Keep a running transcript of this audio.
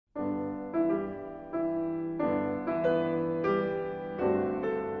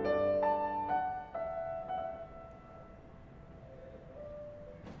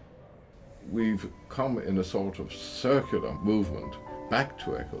come in a sort of circular movement back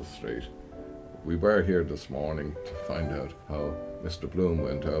to Eccles Street. We were here this morning to find out how Mr. Bloom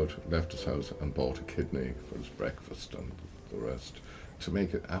went out, left his house and bought a kidney for his breakfast and the rest. To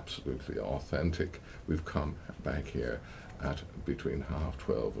make it absolutely authentic, we've come back here at between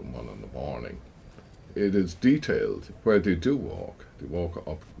 12:30 and 1 in the morning. It is detailed where they do walk. They walk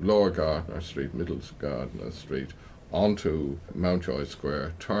up Lower Gardner Street, Middle Gardner Street, onto Mountjoy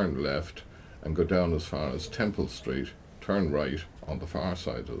Square, turn left and go down as far as Temple Street, turn right on the far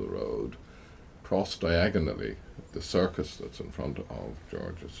side of the road, cross diagonally the circus that's in front of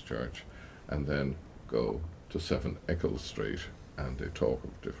George's Church, and then go to 7 Eccles Street, and they talk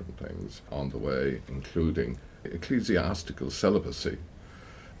of different things on the way, including ecclesiastical celibacy.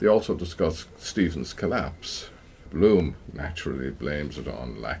 They also discuss Stephen's collapse. Bloom naturally blames it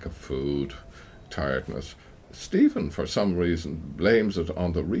on lack of food, tiredness. Stephen, for some reason, blames it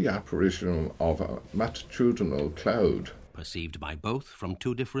on the reapparition of a matutinal cloud. Perceived by both from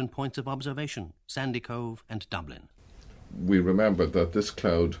two different points of observation, Sandy Cove and Dublin. We remember that this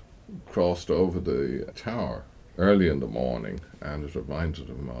cloud crossed over the tower early in the morning, and it reminded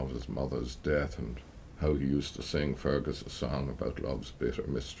him of his mother's death and how he used to sing Fergus's song about love's bitter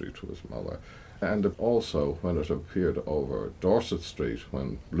mystery to his mother. And also, when it appeared over Dorset Street,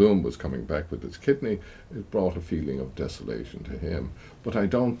 when Bloom was coming back with his kidney, it brought a feeling of desolation to him. But I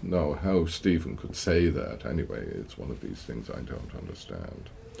don't know how Stephen could say that. Anyway, it's one of these things I don't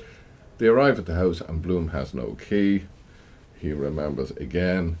understand. They arrive at the house and Bloom has no key. He remembers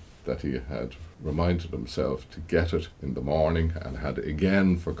again that he had reminded himself to get it in the morning and had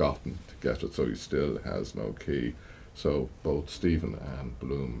again forgotten to get it, so he still has no key. So both Stephen and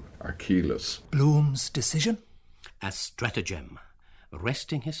Bloom are keyless. Bloom's decision? As stratagem.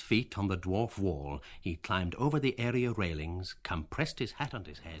 Resting his feet on the dwarf wall, he climbed over the area railings, compressed his hat on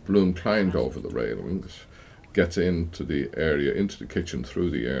his head. Bloom climbed over the railings, gets into the area, into the kitchen through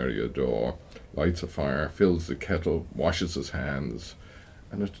the area door, lights a fire, fills the kettle, washes his hands.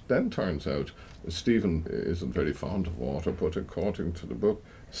 And it then turns out Stephen isn't very fond of water, but according to the book,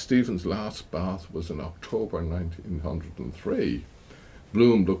 Stephen's last bath was in October 1903.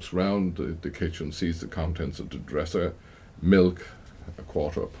 Bloom looks round the kitchen, sees the contents of the dresser, milk, a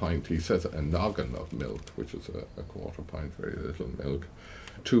quarter of a pint. He says a noggin of milk, which is a quarter pint, very little milk.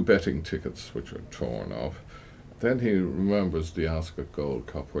 2 betting tickets, which are torn off. Then he remembers the Ascot Gold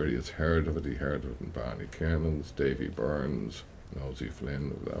Cup, where he has heard of it. He heard of it in Barney Kiernan's, Davy Burns, Nosey Flynn,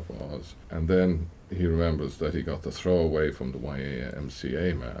 who that was. And then he remembers that he got the throwaway from the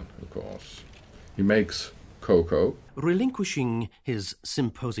YMCA man, of course. He makes cocoa. Relinquishing his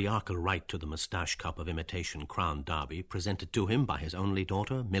symposiarchal right to the moustache cup of imitation Crown Derby presented to him by his only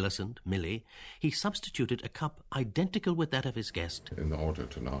daughter, Millicent, Millie, he substituted a cup identical with that of his guest. In order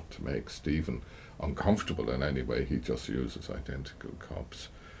to not to make Stephen uncomfortable in any way, he just uses identical cups.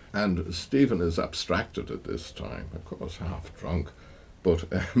 And Stephen is abstracted at this time, of course half drunk, but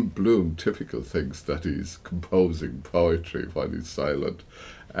Bloom typical thinks that he's composing poetry while he's silent.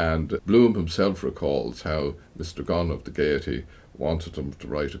 And Bloom himself recalls how Mr. Gunn of the Gaiety wanted him to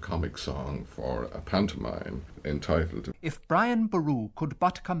write a comic song for a pantomime entitled If Brian Boru Could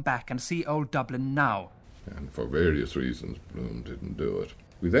But Come Back and See Old Dublin Now. And for various reasons, Bloom didn't do it.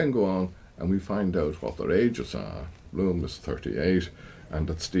 We then go on and we find out what their ages are. Bloom is 38 and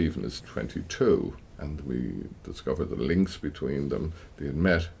that Stephen is 22. And we discover the links between them. They had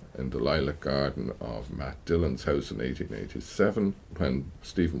met in the lilac garden of Matt Dillon's house in 1887 when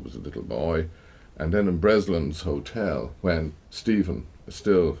Stephen was a little boy, and then in Breslin's Hotel when Stephen,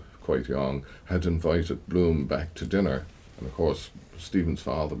 still quite young, had invited Bloom back to dinner. And of course Stephen's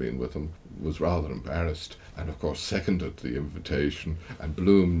father, being with him, was rather embarrassed and of course seconded the invitation, and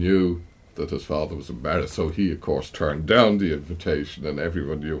Bloom knew that his father was embarrassed, so he of course turned down the invitation and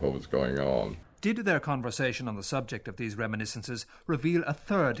everyone knew what was going on. Did their conversation on the subject of these reminiscences reveal a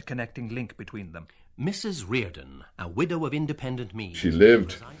third connecting link between them? Mrs. Reardon, a widow of independent means. She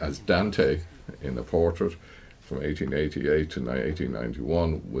lived as Dante in a portrait from 1888 to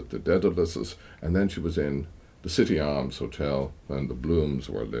 1891 with the Daedalus, and then she was in the City Arms Hotel when the Blooms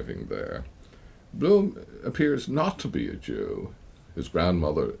were living there. Bloom appears not to be a Jew. His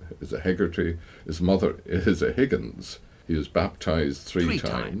grandmother is a Hegarty, his mother is a Higgins. He was baptised three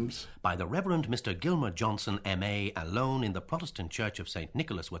times. By the Reverend Mr. Gilmer Johnson, M.A., alone in the Protestant Church of St.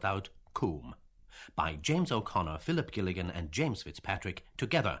 Nicholas without, Coombe. By James O'Connor, Philip Gilligan and James Fitzpatrick,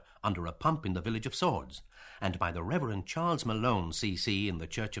 together under a pump in the village of Swords. And by the Reverend Charles Malone, C.C., in the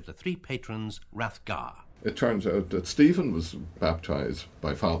Church of the Three Patrons, Rathgar. It turns out that Stephen was baptised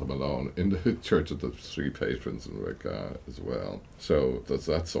by Father Malone in the Church of the Three Patrons in Wicklow as well. So there's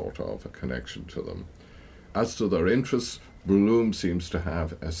that sort of a connection to them. As to their interests, Bloom seems to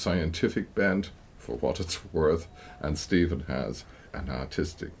have a scientific bent, for what it's worth, and Stephen has an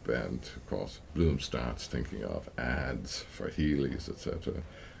artistic bent. Of course, Bloom starts thinking of ads for Healy's, etc.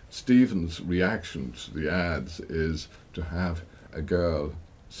 Stephen's reaction to the ads is to have a girl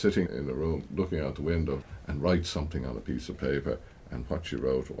sitting in a room looking out the window and write something on a piece of paper, and what she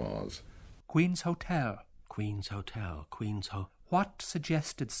wrote was Queen's Hotel. Queen's Hotel, Queen's What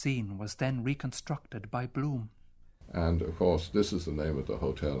suggested scene was then reconstructed by Bloom? And of course this is the name of the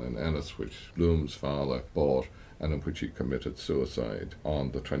hotel in Ennis which Bloom's father bought and in which he committed suicide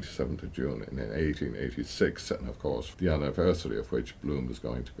on the 27th of June in 1886, and of course the anniversary of which Bloom is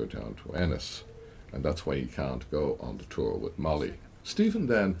going to go down to Ennis, and that's why he can't go on the tour with Molly. Stephen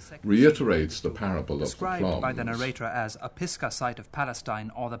then reiterates the parable of the plums. Described by the narrator as a Pisgah site of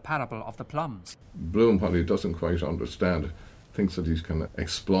Palestine or the parable of the plums. Bloom, while he doesn't quite understand, thinks that he's going to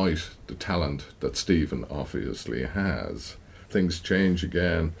exploit the talent that Stephen obviously has. Things change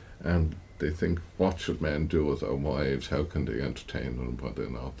again, and they think, what should men do with their wives? How can they entertain them when they're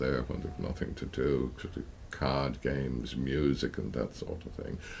not there, when they've nothing to do? Card games, music and that sort of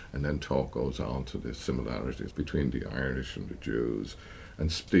thing. And then talk goes on to the similarities between the Irish and the Jews.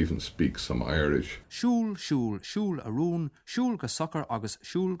 And Stephen speaks some Irish. Shul, shul, shul arun, shul go sucker agus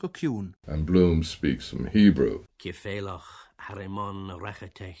shul go cún. And Bloom speaks some Hebrew. Kifélach harimon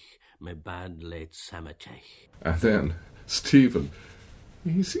rechetech me bad late sametech. And then Stephen,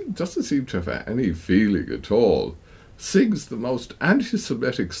 doesn't seem to have any feeling at all, sings the most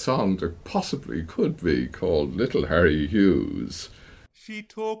anti-Semitic song there possibly could be, called Little Harry Hughes. She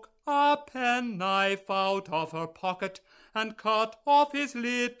took a penknife out of her pocket and cut off his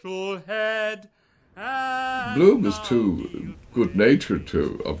little head. Bloom is too good-natured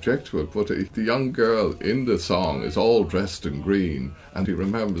to object to it, but the young girl in the song is all dressed in green, and he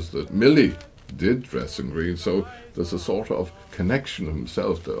remembers that Millie did dress in green, so there's a sort of connection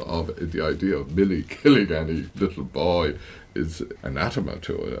himself of the idea of Millie killing any little boy is anathema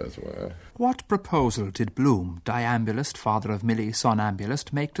to it as well. What proposal did Bloom, diambulist, father of Millie,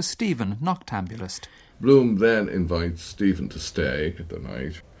 sonambulist, make to Stephen, noctambulist? Bloom then invites Stephen to stay the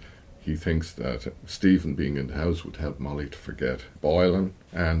night. He thinks that Stephen being in the house would help Molly to forget Boylan,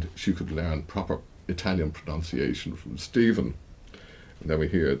 and she could learn proper Italian pronunciation from Stephen. And then we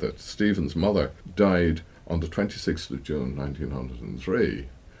hear that Stephen's mother died on the 26th of June 1903.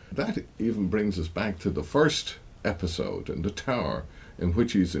 That even brings us back to the first episode in the tower, in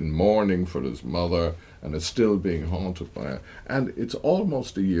which he's in mourning for his mother and is still being haunted by her. And it's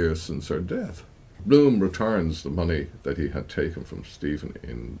almost a year since her death. Bloom returns the money that he had taken from Stephen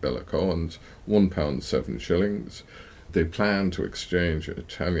in Bellacohen's, £1.07. They plan to exchange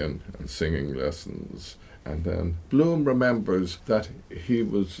Italian and singing lessons. And then Bloom remembers that he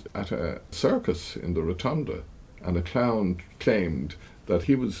was at a circus in the Rotunda, and a clown claimed that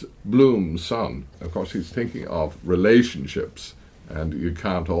he was Bloom's son. Of course, he's thinking of relationships, and you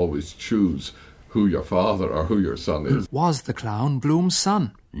can't always choose who your father or who your son is. Was the clown Bloom's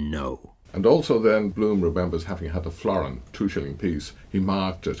son? No. And also then Bloom remembers having had a florin, 2-shilling piece. He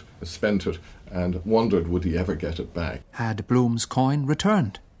marked it, spent it, and wondered would he ever get it back. Had Bloom's coin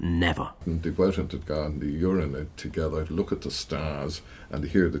returned? Never. And they go out into the garden, they urinate together, look at the stars, and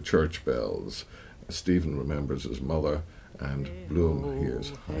hear the church bells. Stephen remembers his mother, and Bloom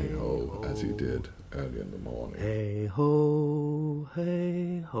hears "Hi-ho" as he did early in the morning. Hey ho,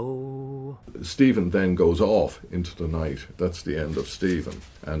 hey ho. Stephen then goes off into the night. That's the end of Stephen.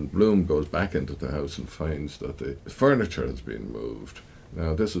 And Bloom goes back into the house and finds that the furniture has been moved.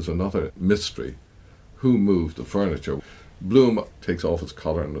 Now this is another mystery. Who moved the furniture? Bloom takes off his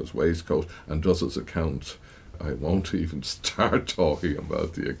collar and his waistcoat and does his accounts. I won't even start talking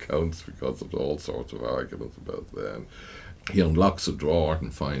about the accounts because there's all sorts of arguments about them. He unlocks a drawer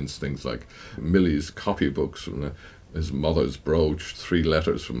and finds things like Millie's copybooks from his mother's brooch, 3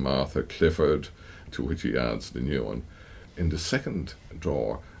 letters from Martha Clifford, to which he adds the new one. In the second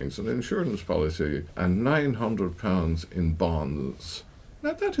drawer, it's an insurance policy and £900 in bonds.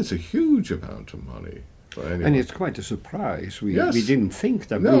 Now that is a huge amount of money. And it's quite a surprise. We Yes. didn't think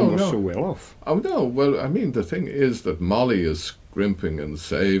that Bloom was so well off. Oh no, well I mean the thing is that Molly is scrimping and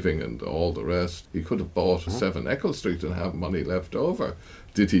saving and all the rest. He could have bought 7 Eccles Street and have money left over.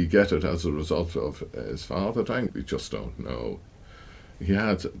 Did he get it as a result of his father dying? We just don't know. He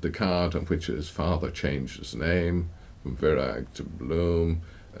had the card on which his father changed his name from Virag to Bloom,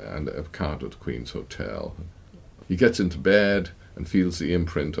 and a card at the Queen's Hotel. He gets into bed and feels the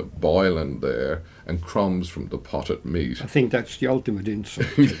imprint of Boylan there and crumbs from the potted meat. I think that's the ultimate insult.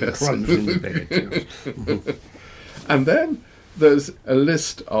 Yes. Crumbs in the bed. Yes. And then there's a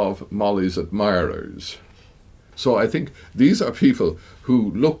list of Molly's admirers. So I think these are people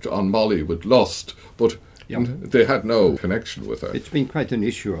who looked on Molly with lust, but they had no connection with her. It's been quite an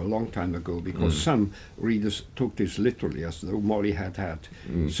issue a long time ago, because some readers took this literally, as though Molly had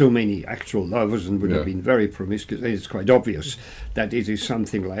so many actual lovers and would have been very promiscuous. And it's quite obvious that it is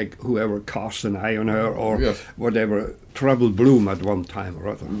something like whoever cast an eye on her, or whatever troubled Bloom at one time or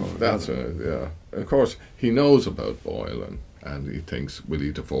other. That's it, yeah. Of course, he knows about Boylan, and he thinks, will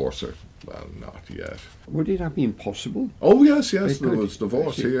he divorce her? Well, not yet. Would it have been possible? Oh, yes, there was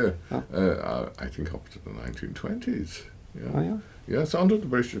divorce here, I think up to the 1920s. Yeah. Oh, yeah? Yes, under the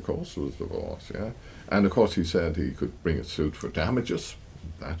British, of course, there was divorce, yeah. And, of course, he said he could bring a suit for damages.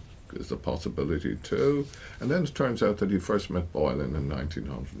 That is a possibility, too. And then it turns out that he first met Boylan in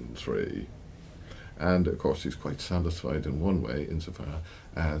 1903. And, of course, he's quite satisfied in one way, insofar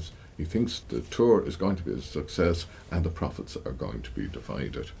as he thinks the tour is going to be a success and the profits are going to be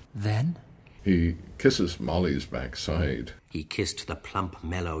divided. Then? He kisses Molly's backside. He kissed the plump,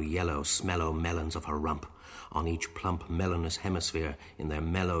 mellow, yellow, smellow melons of her rump, on each plump, melonous hemisphere in their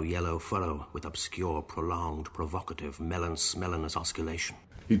mellow, yellow furrow, with obscure, prolonged, provocative, melon-smellinous osculation.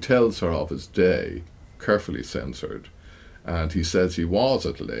 He tells her of his day, carefully censored, and he says he was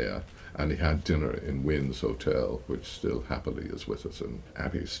at Leah, and he had dinner in Wynn's Hotel, which still happily is with us in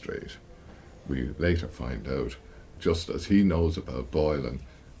Abbey Street. We later find out, just as he knows about Boylan,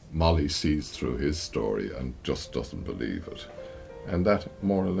 Molly sees through his story and just doesn't believe it. And that,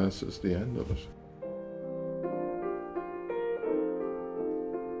 more or less, is the end of it.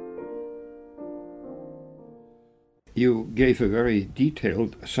 You gave a very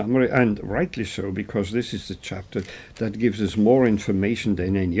detailed summary, and rightly so, because this is the chapter that gives us more information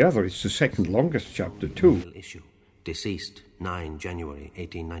than any other. It's the second longest chapter, too. Issue. Deceased, 9 January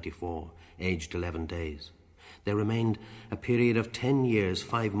 1894, aged 11 days. There remained a period of 10 years,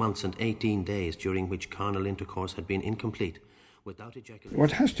 5 months and 18 days, during which carnal intercourse had been incomplete, without ejaculation.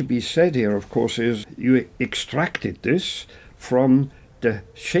 What has to be said here, of course, is you extracted this from the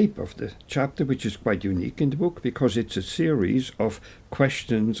shape of the chapter, which is quite unique in the book, because it's a series of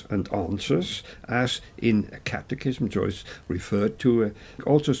questions and answers, as in a catechism Joyce referred to.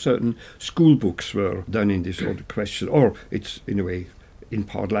 Also certain school books were done in this sort of question, or it's in a way in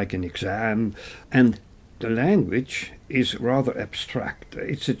part like an exam, and the language is rather abstract.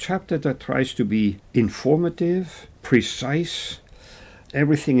 It's a chapter that tries to be informative, precise,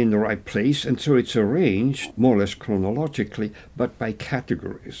 everything in the right place, and so it's arranged more or less chronologically, but by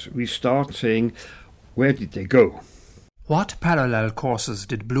categories. We start saying, where did they go? What parallel courses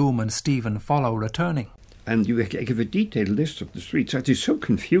did Bloom and Stephen follow returning? And you give a detailed list of the streets. That is so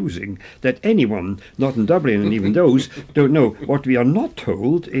confusing that anyone, not in Dublin and even those, don't know. What we are not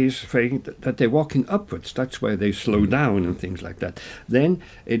told is that they're walking upwards. That's where they slow down and things like that. Then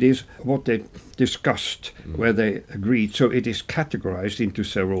it is what they discussed, where they agreed. So it is categorized into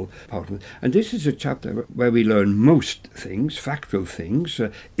several parts. And this is a chapter where we learn most things, factual things,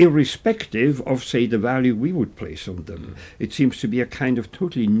 irrespective of, say, the value we would place on them. It seems to be a kind of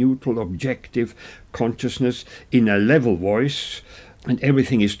totally neutral, objective consciousness in a level voice, and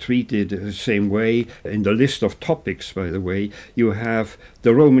everything is treated the same way. In the list of topics, by the way, you have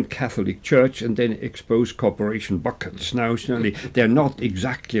the Roman Catholic Church and then exposed corporation buckets. Now, certainly, they're not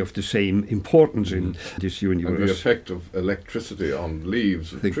exactly of the same importance in this universe. And the effect of electricity on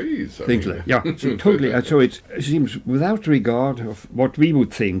leaves of trees. So totally. So it seems without regard of what we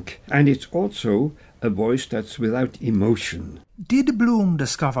would think, and it's also a voice that's without emotion. Did Bloom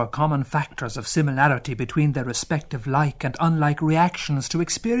discover common factors of similarity between their respective like and unlike reactions to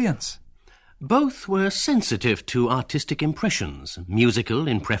experience? Both were sensitive to artistic impressions, musical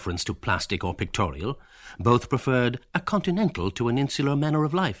in preference to plastic or pictorial. Both preferred a continental to an insular manner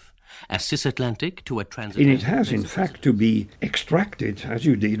of life, a cisatlantic to a transatlantic. And it has, in fact, to be extracted, as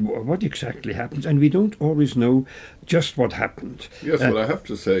you did, what exactly happens, and we don't always know just what happened. Yes, well, I have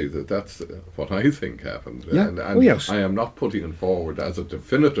to say that that's what I think happened. Yeah. And yes. I am not putting it forward as a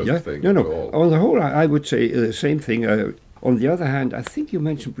definitive thing No. at all. On the whole, I would say the same thing. On the other hand, I think you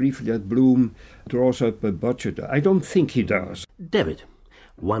mentioned briefly that Bloom draws up a budget. I don't think he does. Debit.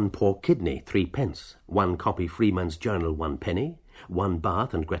 1 poor kidney, 3 pence. 1 copy Freeman's Journal, 1 penny. 1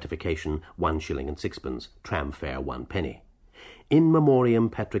 bath and gratification, 1 shilling and 6pence. Tram fare, 1 penny. In memoriam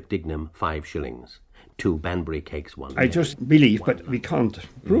Patrick Dignam, 5 shillings. 2 Banbury cakes, 1. I just believe, but we can't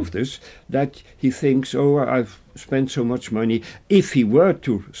prove this, that he thinks, oh, I've spent so much money. If he were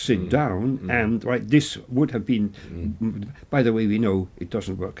to sit down and write, this would have been, by the way, we know it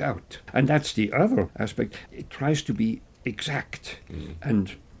doesn't work out. And that's the other aspect. It tries to be exact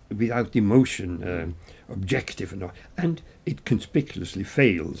and without emotion, objective and all. And it conspicuously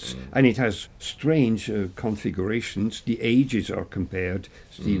fails. And it has strange configurations. The ages are compared.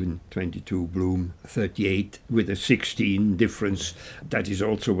 Stephen 22, Bloom 38, with a 16 difference that is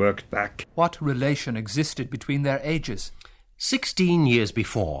also worked back. What relation existed between their ages? 16 years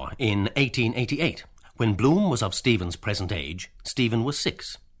before, in 1888, when Bloom was of Stephen's present age, Stephen was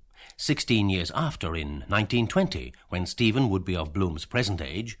 6. 16 years after, in 1920, when Stephen would be of Bloom's present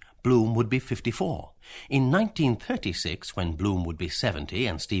age, Bloom would be 54. In 1936, when Bloom would be 70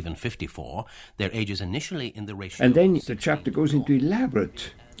 and Stephen 54, their ages initially in the ratio... And then the chapter goes into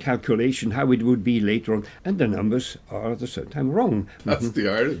elaborate calculation, how it would be later on, and the numbers are at the same time wrong. That's the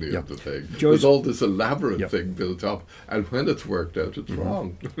irony of the thing. Joyce, there's all this elaborate thing built up, and when it's worked out, it's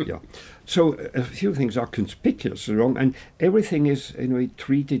wrong. So a few things are conspicuously wrong, and everything is, in a way,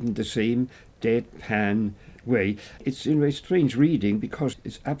 treated in the same deadpan way. It's in a way strange reading because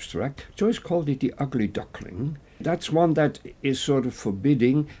it's abstract. Joyce called it the ugly duckling. That's one that is sort of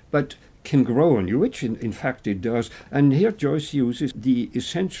forbidding, but can grow on you, which in fact it does. And here Joyce uses the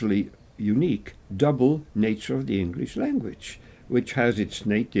essentially unique double nature of the English language, which has its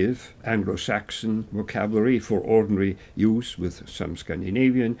native Anglo-Saxon vocabulary for ordinary use with some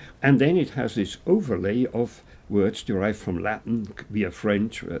Scandinavian, and then it has this overlay of words derived from Latin via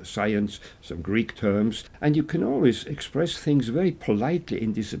French, science, some Greek terms, and you can always express things very politely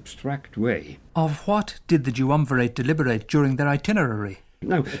in this abstract way. Of what did the duumvirate deliberate during their itinerary?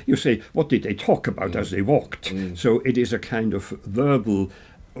 Now, you say, what did they talk about as they walked? So it is a kind of verbal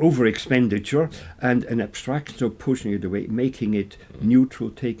over-expenditure and an abstraction, so pushing it away, making it neutral,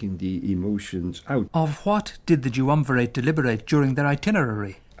 taking the emotions out. Of what did the duumvirate deliberate during their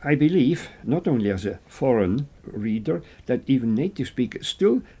itinerary? I believe, not only as a foreign reader, that even native speakers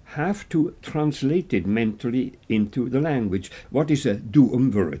still have to translate it mentally into the language. What is a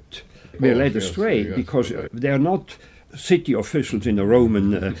duumvirate? We're led astray because they are not city officials in a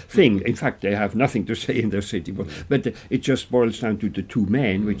Roman thing. In fact, they have nothing to say in their city, but it just boils down to the two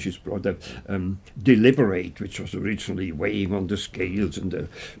men, which is brought up, deliberate, which was originally weighing on the scales,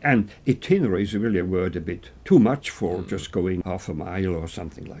 and itinerary is really a word a bit too much for just going half a mile or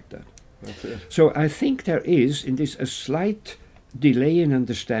something like that. That's it. So I think there is in this a slight delay in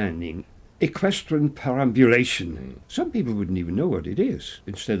understanding. Equestrian perambulation. Some people wouldn't even know what it is,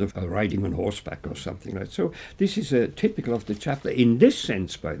 instead of riding on horseback or something like that. So this is typical of the chapter. In this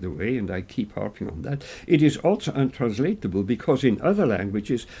sense, by the way, and I keep harping on that, it is also untranslatable because in other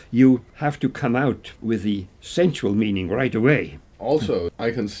languages you have to come out with the sensual meaning right away. Also, I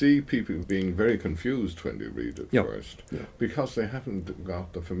can see people being very confused when they read it first, because they haven't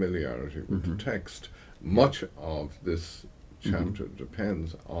got the familiarity with the text. Much of this chapter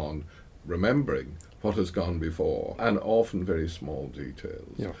depends on remembering what has gone before, and often very small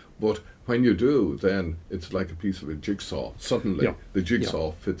details. But when you do, then it's like a piece of a jigsaw. Suddenly the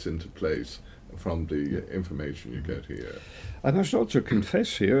jigsaw fits into place from the information you get here. I must also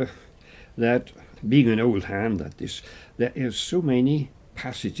confess here that, being an old hand at this, there are so many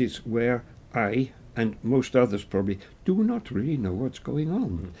passages where I, and most others probably, do not really know what's going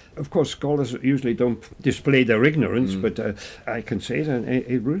on. Of course, scholars usually don't display their ignorance, but I can say that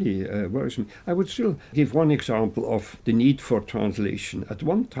it really worries me. I would still give one example of the need for translation. At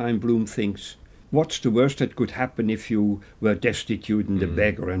one time, Bloom thinks, what's the worst that could happen if you were destitute and a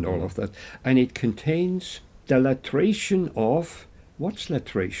beggar and all of that? And it contains the latration of... What's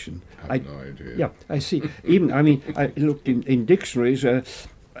latration? I have no idea. Yeah, I see. I looked in dictionaries...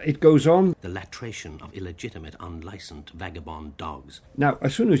 it goes on. The latration of illegitimate, unlicensed vagabond dogs. Now,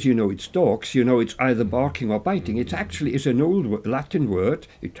 as soon as you know it's dogs, you know it's either barking or biting. It actually is an old Latin word,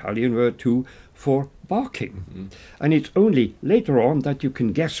 Italian word too, for barking. And it's only later on that you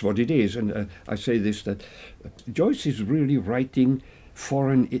can guess what it is. And I say this, that Joyce is really writing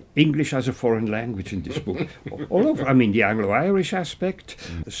foreign English as a foreign language in this book. All over. I mean, the Anglo-Irish aspect,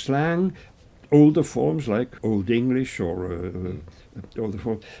 slang, older forms like Old English or older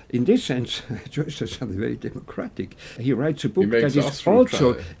forms. In this sense, Joyce does something very democratic. He writes a book that is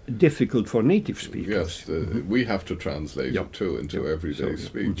also difficult for native speakers. Yes, we have to translate it too into everyday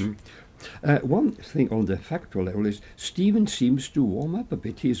speech. One thing on the factual level is Stephen seems to warm up a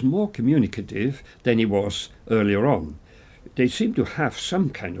bit. He is more communicative than he was earlier on. They seem to have some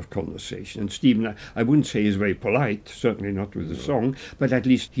kind of conversation. And Stephen, I wouldn't say is very polite, certainly not with the song, but at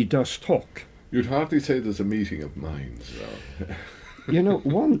least he does talk. You'd hardly say there's a meeting of minds, though. You know,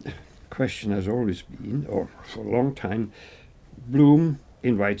 one question has always been, or for a long time, Bloom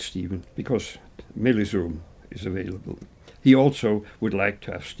invites Stephen because Millie's room is available. He also would like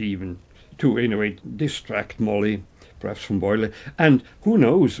to have Stephen to, in a way, distract Molly, perhaps from Boiler, and who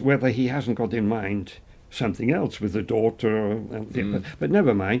knows whether he hasn't got in mind something else with the daughter, but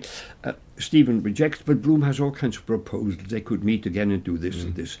never mind. Stephen rejects, but Bloom has all kinds of proposals. They could meet again and do this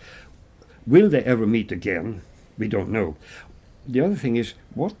and this. Will they ever meet again? We don't know. The other thing is,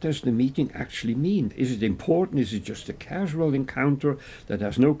 what does the meeting actually mean? Is it important? Is it just a casual encounter that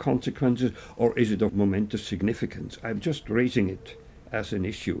has no consequences, or is it of momentous significance? I'm just raising it as an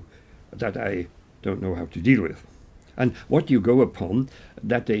issue that I don't know how to deal with. And what you go upon,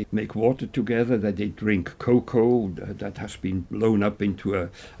 that they make water together, that they drink cocoa that has been blown up into a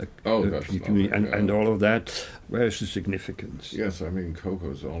community, and all of that. Where's the significance? Yes, I mean,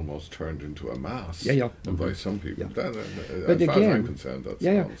 cocoa's almost turned into a mass. Yeah. And by some people. Yeah. As far as I'm concerned, that's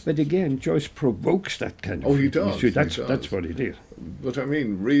nonsense. But again, Joyce provokes that kind of he does. That's what it is. But I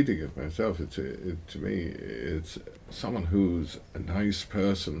mean, reading it myself, to me, it's someone who's a nice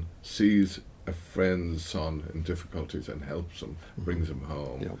person, sees a friend's son in difficulties and helps him, brings him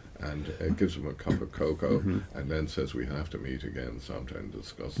home, and gives him a cup of cocoa, and then says we have to meet again sometime and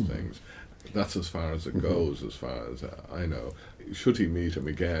discuss things. That's as far as it goes, as far as I know. Should he meet him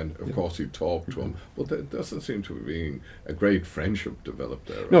again, of course he'd talk to him, but there doesn't seem to be a great friendship developed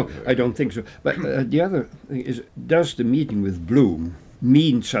there. No, I don't think so. But the other thing is, does the meeting with Bloom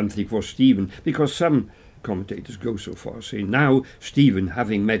mean something for Stephen? Because some commentators go so far saying now Stephen,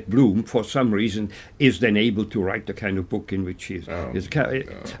 having met Bloom for some reason, is then able to write the kind of book in which he is.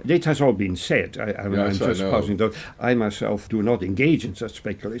 It has all been said. I'm just passing those. I myself do not engage in such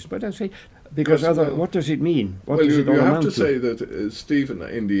speculation, but I say, because what does it mean? What does it all you have amount to say that Stephen,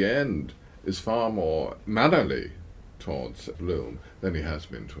 in the end, is far more mannerly towards Bloom than he has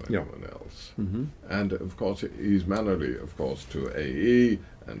been to anyone else. And of course he's mannerly, of course, to A.E.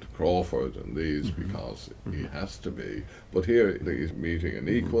 and Crawford and these because he has to be. But here he's meeting an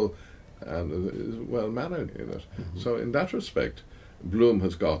equal and is well mannered in it. So in that respect, Bloom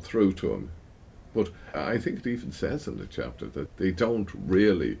has got through to him. But I think it even says in the chapter that they don't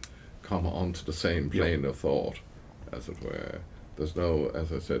really come onto the same plane of thought, as it were. There's no,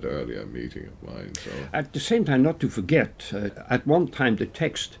 as I said earlier, meeting of minds. So. At the same time, not to forget, at one time the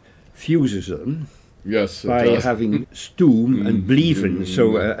text fuses them. Yes, by having Stoom and Blieven,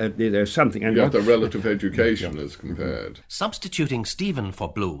 so there's something. And the relative education is compared. Substituting Stephen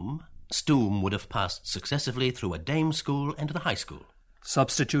for Bloom, Stoom would have passed successively through a dame school and the high school.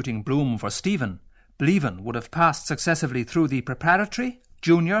 Substituting Bloom for Stephen, Blieven would have passed successively through the preparatory,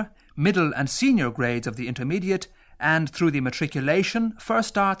 junior, middle and senior grades of the intermediate, and through the matriculation,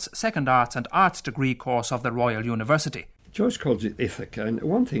 first arts, second arts and arts degree course of the Royal University. Joyce calls it Ithaca, and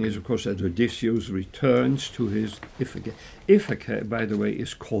one thing is, of course, that Odysseus returns to his Ithaca. Ithaca, by the way,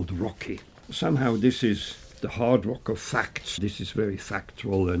 is called rocky. Somehow this is the hard rock of facts. This is very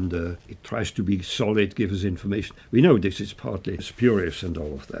factual, and it tries to be solid, give us information. We know this is partly spurious and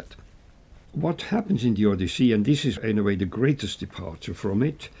all of that. What happens in the Odyssey, and this is in a way the greatest departure from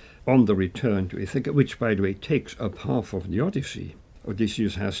it, on the return to Ithaca, which, by the way, takes up half of the Odyssey.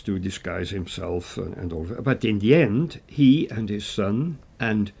 Odysseus has to disguise himself and all that. But in the end, he and his son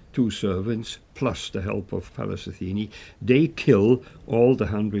and 2 servants, plus the help of Pallas Athene, they kill all the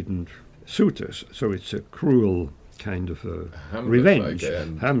 100 suitors. So it's a cruel kind of revenge.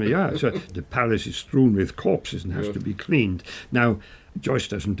 So the palace is strewn with corpses and has to be cleaned. Now, Joyce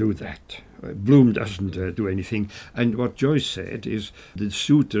doesn't do that. Bloom doesn't do anything. And what Joyce said is the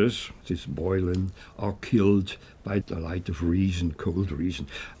suitors, this Boylan, are killed by the light of reason, cold reason.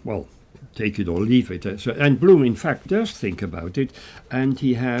 Well, take it or leave it. And Bloom, in fact, does think about it, and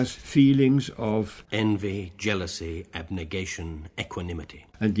he has feelings of envy, jealousy, abnegation, equanimity.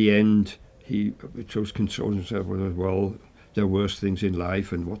 At the end, he chose consoles himself with, well, there are worse things in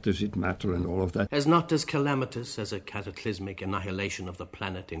life, and what does it matter, and all of that. As not as calamitous as a cataclysmic annihilation of the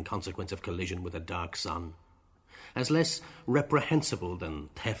planet in consequence of collision with a dark sun. As less reprehensible than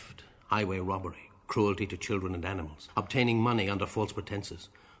theft, highway robbery, cruelty to children and animals, obtaining money under false pretenses,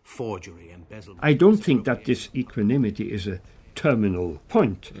 forgery, embezzlement. I don't think that this equanimity is a terminal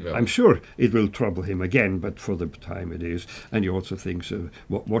point. No. I'm sure it will trouble him again, but for the time it is. And he also thinks,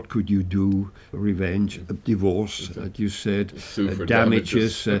 what could you do? Revenge, divorce, that you said,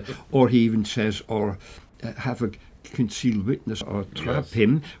 damages, or he even says, or have a concealed witness or trap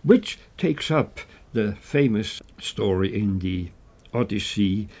him, which takes up the famous story in the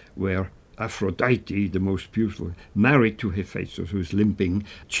Odyssey where Aphrodite, the most beautiful, married to Hephaestus, who's limping,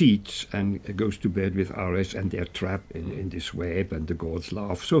 cheats and goes to bed with Ares, and they're trapped in this web, and the gods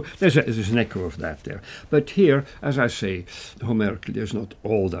laugh. So there's an echo of that there. But here, as I say, Homerically, there's not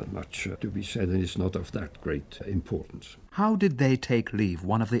all that much to be said, and it's not of that great importance. How did they take leave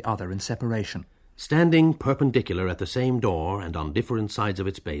one of the other in separation? Standing perpendicular at the same door and on different sides of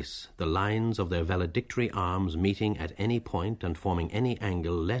its base, the lines of their valedictory arms meeting at any point and forming any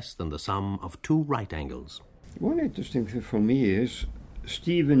angle less than the sum of 2 right angles. One interesting thing for me is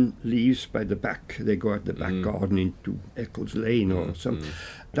Stephen leaves by the back. They go out the back garden into Eccles Lane or something.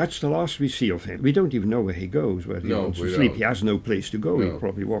 That's the last we see of him. We don't even know where he goes, where he wants to sleep. He has no place to go. He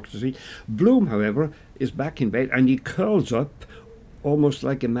probably walks to sleep. Bloom, however, is back in bed, and he curls up almost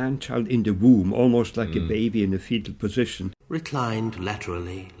like a man-child in the womb, almost like a baby in a fetal position. Reclined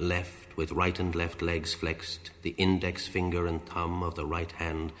laterally, left, with right and left legs flexed, the index finger and thumb of the right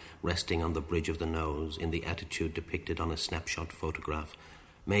hand resting on the bridge of the nose in the attitude depicted on a snapshot photograph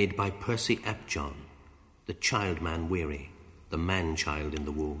made by Percy Apjohn, the child-man weary, the man-child in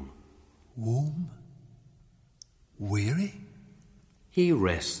the womb. Womb? Weary? He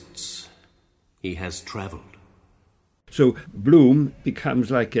rests. He has travelled. So Bloom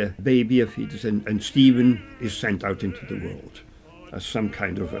becomes like a baby, a fetus, and Stephen is sent out into the world as some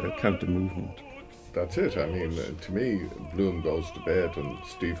kind of a counter-movement. That's it. I mean, to me, Bloom goes to bed and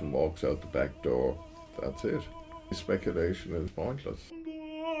Stephen walks out the back door. That's it. Speculation is pointless.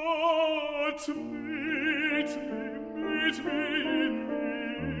 But meet me